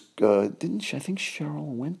knew this, didn't she? I think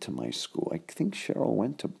Cheryl went to my school. I think Cheryl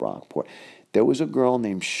went to Brockport. There was a girl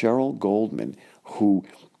named Cheryl Goldman who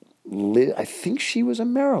lived, I think she was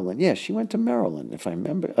in Maryland. Yeah, she went to Maryland, if I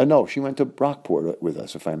remember. No, she went to Brockport with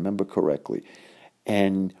us, if I remember correctly.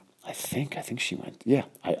 And I think she went, yeah.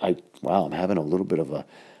 Wow, I'm having a little bit of a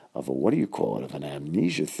what do you call it, of an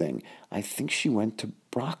amnesia thing. I think she went to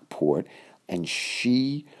Brockport, and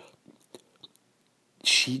she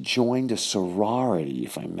joined a sorority,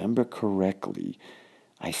 if I remember correctly.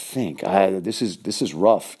 I think this is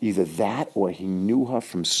rough. Either that or he knew her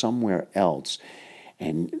from somewhere else,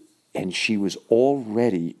 and she was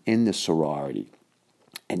already in the sorority.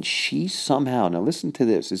 And she somehow, now listen to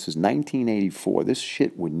this. This is 1984. This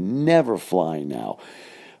shit would never fly now.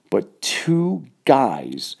 But 2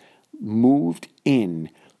 guys moved in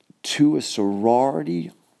to a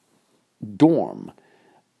sorority dorm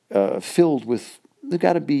filled with, there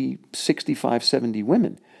got to be 65, 70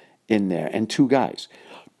 women in there, and 2 guys.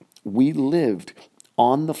 We lived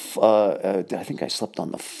on the, I think I slept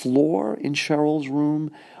on the floor in Cheryl's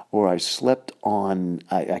room, or I slept on,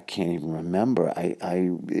 I can't even remember.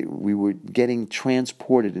 We were getting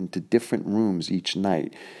transported into different rooms each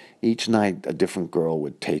night. Each night, a different girl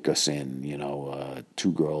would take us in,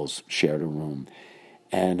 2 girls shared a room.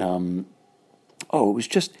 And,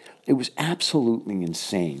 it was absolutely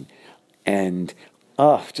insane. And,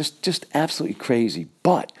 just absolutely crazy.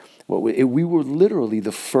 But we were literally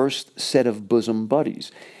the first set of bosom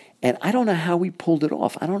buddies. And I don't know how we pulled it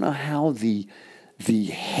off. I don't know how the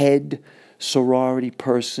head sorority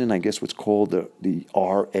person, I guess what's called the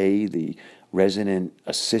RA, the resident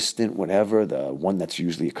assistant, whatever, the one that's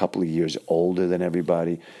usually a couple of years older than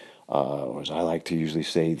everybody, or as I like to usually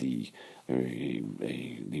say, the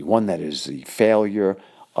one that is the failure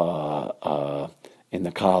in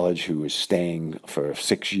the college who is staying for a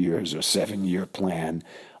 6 years or 7-year plan,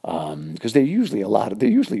 because they're usually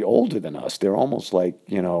older than us. They're almost like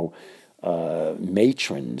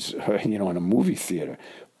matrons, in a movie theater.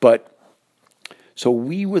 But so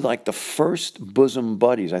we were like the first bosom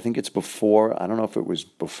buddies. I think it's before, I don't know if it was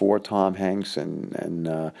before Tom Hanks and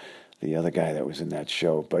the other guy that was in that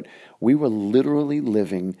show, but we were literally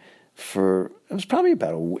living it was probably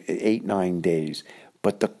about 8-9 days.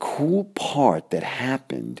 But the cool part that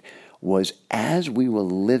happened was as we were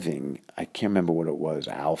living, I can't remember what it was,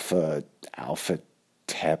 Alpha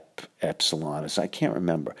Tep, Epsilon. I can't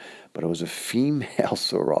remember, but it was a female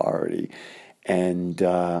sorority. And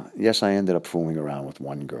yes, I ended up fooling around with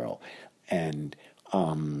one girl. And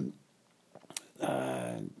it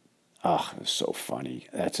was so funny.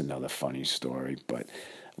 That's another funny story, but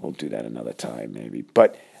we'll do that another time maybe.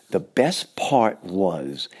 But the best part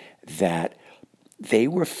was that they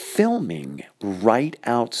were filming right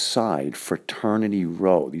outside Fraternity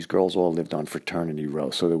Row. These girls all lived on Fraternity Row.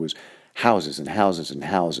 So there was houses and houses and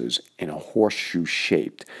houses in a horseshoe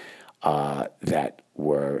shaped that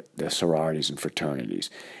were the sororities and fraternities.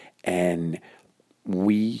 And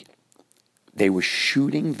they were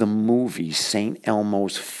shooting the movie St.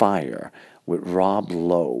 Elmo's Fire with Rob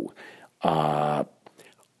Lowe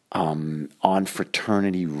on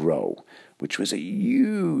Fraternity Row, which was a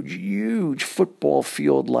huge, huge football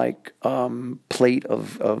field-like plate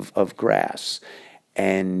of grass.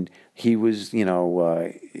 And he was,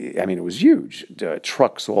 it was huge,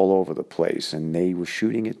 trucks all over the place, and they were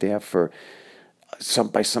shooting it there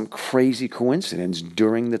by some crazy coincidence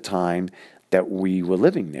during the time that we were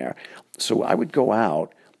living there. So I would go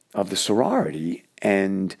out of the sorority,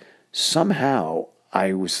 and somehow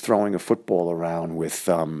I was throwing a football around with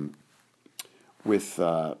Rob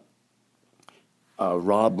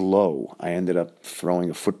Lowe. I ended up throwing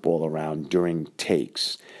a football around during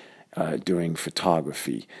takes, during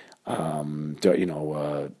photography, when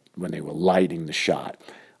they were lighting the shot.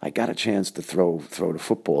 I got a chance to throw the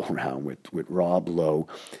football around with Rob Lowe,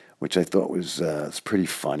 which I thought was pretty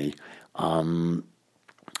funny. And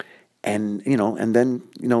then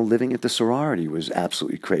living at the sorority was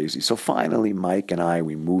absolutely crazy. So finally, Mike and I,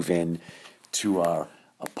 we move in to our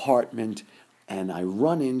apartment, and I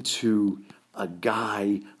run into a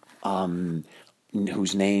guy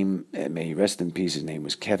whose name, may he rest in peace, his name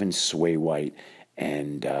was Kevin Swaywhite,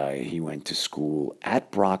 and he went to school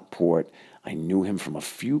at Brockport. I knew him from a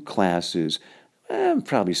few classes.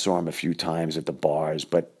 Probably saw him a few times at the bars,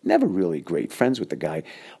 but never really great friends with the guy.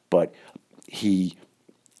 But he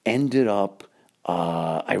ended up,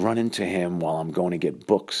 I run into him while I'm going to get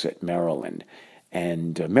books at Maryland.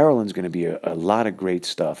 And Maryland's going to be a lot of great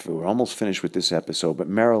stuff. We're almost finished with this episode, but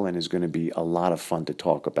Maryland is going to be a lot of fun to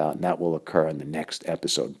talk about, and that will occur in the next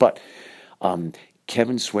episode. But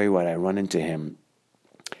Kevin Swaywhite, I run into him,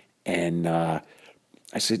 and I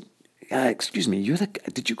said, excuse me,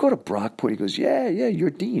 did you go to Brockport? He goes, yeah, you're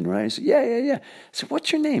Dean, right? I said, yeah. I said,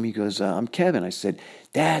 what's your name? He goes, I'm Kevin. I said,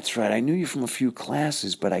 that's right. I knew you from a few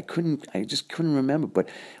classes, but I just couldn't remember. But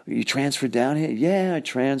you transferred down here? Yeah, I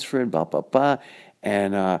transferred, blah, blah, blah.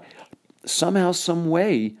 And somehow, some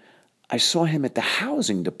way, I saw him at the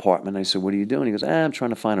housing department. I said, what are you doing? He goes, I'm trying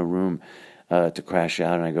to find a room to crash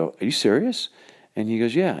out. And I go, are you serious? And he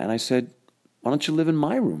goes, yeah. And I said, why don't you live in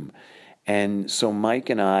my room? And so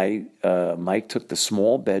Mike and I, Mike took the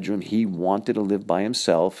small bedroom. He wanted to live by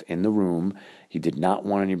himself in the room. He did not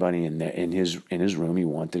want anybody in there in his room. He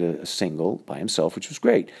wanted a single by himself, which was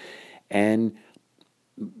great. And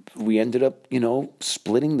we ended up,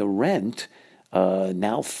 splitting the rent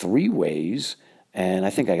now 3 ways. And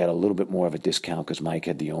I think I got a little bit more of a discount because Mike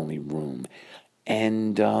had the only room.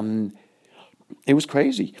 And it was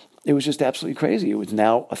crazy. It was just absolutely crazy. It was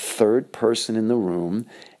now a third person in the room.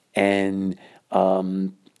 And I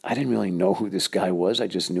didn't really know who this guy was. I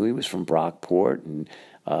just knew he was from Brockport and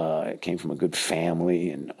came from a good family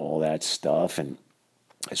and all that stuff. And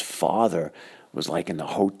his father was like in the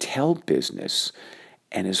hotel business.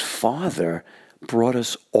 And his father brought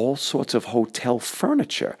us all sorts of hotel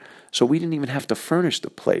furniture. So we didn't even have to furnish the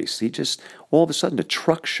place. He just, all of a sudden, a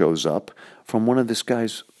truck shows up from one of his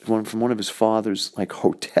father's like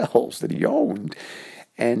hotels that he owned.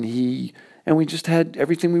 And we just had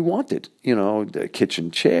everything we wanted, the kitchen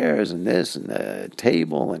chairs and this and the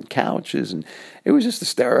table and couches. And it was just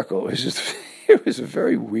hysterical. It was a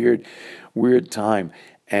very weird time.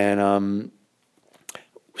 And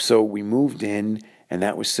so we moved in, and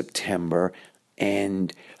that was September.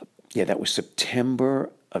 And yeah, that was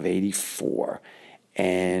September of '84.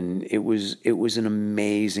 And it was an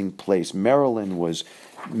amazing place. Maryland was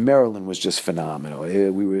just phenomenal.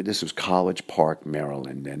 This was College Park,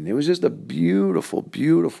 Maryland, and it was just a beautiful,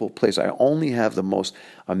 beautiful place. I only have the most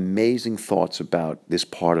amazing thoughts about this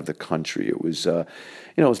part of the country. It was, it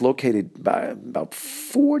was located about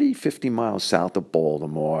 50 miles south of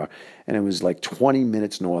Baltimore, and it was like 20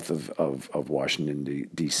 minutes north of Washington,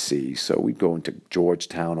 D.C. So we'd go into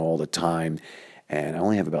Georgetown all the time. And I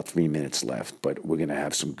only have about 3 minutes left, but we're going to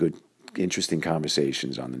have some good interesting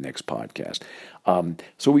conversations on the next podcast.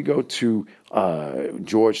 So we go to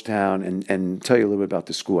Georgetown and tell you a little bit about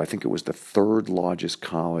the school. I think it was the third largest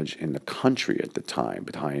college in the country at the time,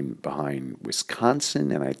 behind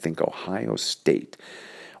Wisconsin and I think Ohio State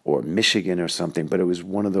or Michigan or something. But it was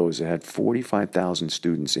one of those that had 45,000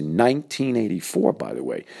 students in 1984, by the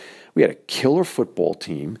way. We had a killer football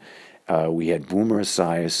team. We had Boomer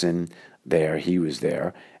Esiason there. He was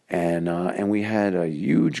there. And we had a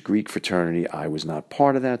huge Greek fraternity. I was not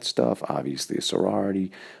part of that stuff, obviously a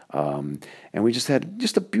sorority. And we just had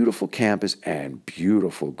just a beautiful campus and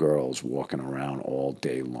beautiful girls walking around all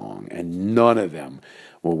day long. And none of them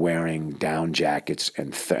were wearing down jackets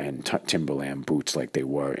and Timberland boots like they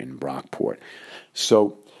were in Brockport.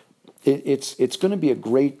 So it's going to be a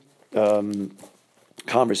great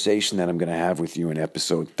conversation that I'm going to have with you in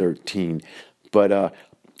episode 13. But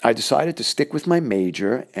I decided to stick with my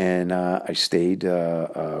major, and I stayed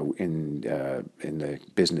in the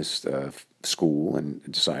business school and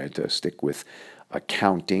decided to stick with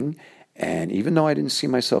accounting. And even though I didn't see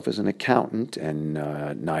myself as an accountant, and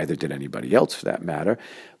neither did anybody else for that matter,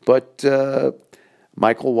 but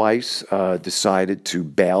Michael Weiss decided to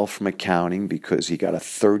bail from accounting because he got a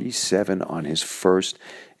 37 on his first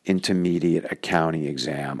intermediate accounting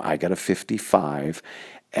exam. I got a 55.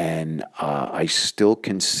 And I still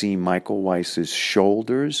can see Michael Weiss's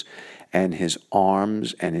shoulders and his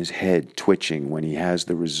arms and his head twitching when he has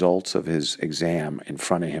the results of his exam in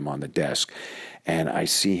front of him on the desk. And I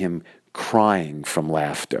see him crying from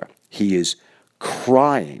laughter. He is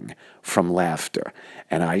crying from laughter.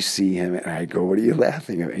 And I see him and I go, "What are you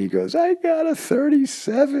laughing at?" And he goes, "I got a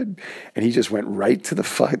 37. And he just went right to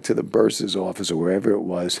the bursar's office or wherever it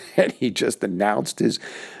was, and he just announced his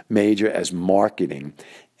major as marketing.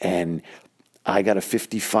 And I got a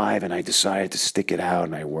 55, and I decided to stick it out,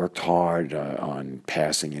 and I worked hard on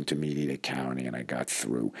passing intermediate accounting, and I got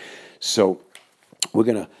through. So we're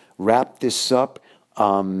going to wrap this up.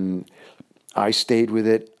 I stayed with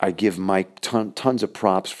it. I give Mike tons of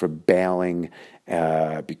props for bailing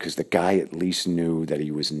because the guy at least knew that he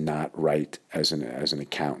was not right as an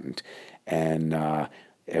accountant. And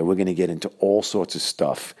we're going to get into all sorts of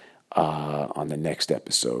stuff on the next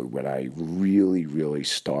episode when I really, really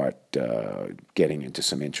start getting into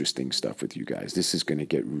some interesting stuff with you guys. This is going to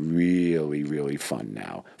get really, really fun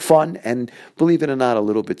now. Fun and, believe it or not, a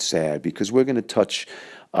little bit sad because we're going to touch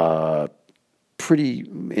pretty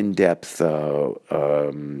in-depth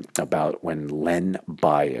about when Len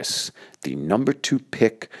Bias, the number 2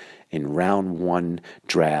 pick in round 1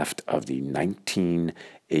 draft of the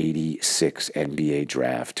 1986 NBA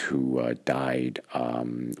draft, who died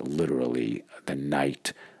literally the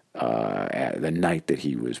night that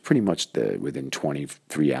he was pretty much within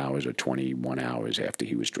 23 hours or 21 hours after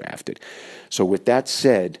he was drafted. So with that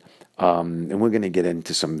said, and we're going to get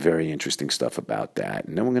into some very interesting stuff about that.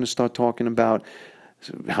 And then we're going to start talking about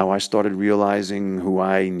how I started realizing who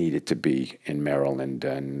I needed to be in Maryland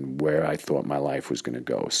and where I thought my life was going to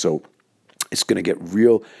go. So it's going to get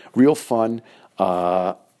real fun.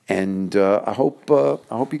 And I hope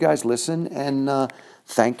you guys listen. And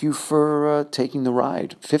thank you for taking the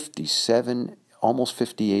ride. 57, almost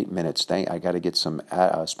 58 minutes. I got to get some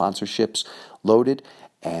sponsorships loaded.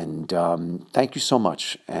 And thank you so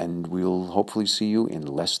much. And we'll hopefully see you in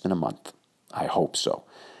less than a month. I hope so.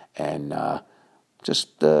 And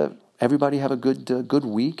just everybody have a good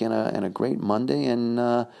week and a great Monday.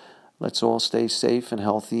 And let's all stay safe and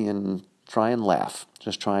healthy and try and laugh.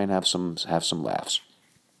 Just try and have some laughs.